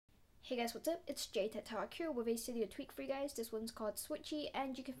Hey guys, what's up? It's JTechTalk here with a Cydia tweak for you guys. This one's called Switchy,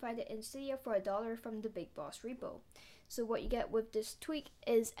 and you can find it in Cydia for $1 from the BigBoss Repo. So what you get with this tweak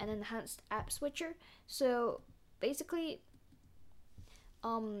is an enhanced app switcher. So basically,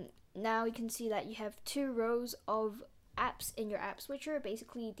 now you can see that you have 2 rows of apps in your app switcher.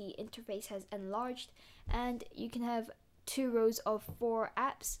 Basically, the interface has enlarged, and you can have 2 rows of 4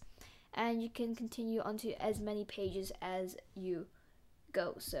 apps, and you can continue onto as many pages as you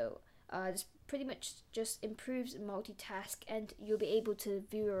go. So this pretty much just improves multitask, and you'll be able to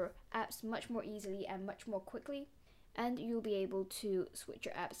view your apps much more easily and much more quickly, and you'll be able to switch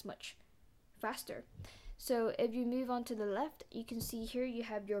your apps much faster. So if you move on to the left, you can see here you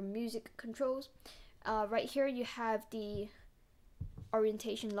have your music controls. Right here you have the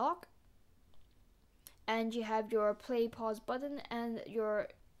orientation lock, and you have your play pause button and your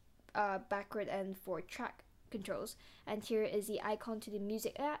backward and forward track controls. And here is the icon to the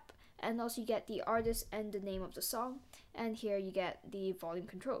music app, and also you get the artist and the name of the song, and here you get the volume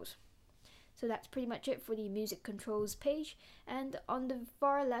controls. So that's pretty much it for the music controls page. And on the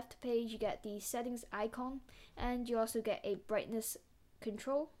far left page you get the settings icon, and you also get a brightness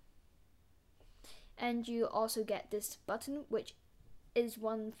control, and you also get this button, which is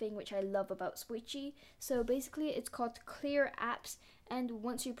one thing which I love about Switchy. So basically it's called clear apps, and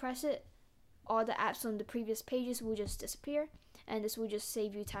once you press it, all the apps on the previous pages will just disappear, and this will just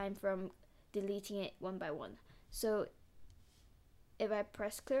save you time from deleting it one by one. So if I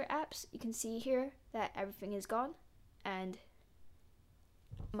press clear apps, you can see here that everything is gone, and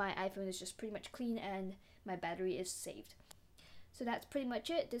my iPhone is just pretty much clean, and my battery is saved. So that's pretty much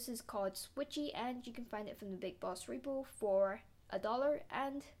it. This is called Switchy, and you can find it from the BigBoss Repo for $1.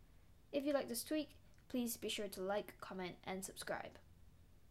 And if you like this tweak, please be sure to like, comment, and subscribe.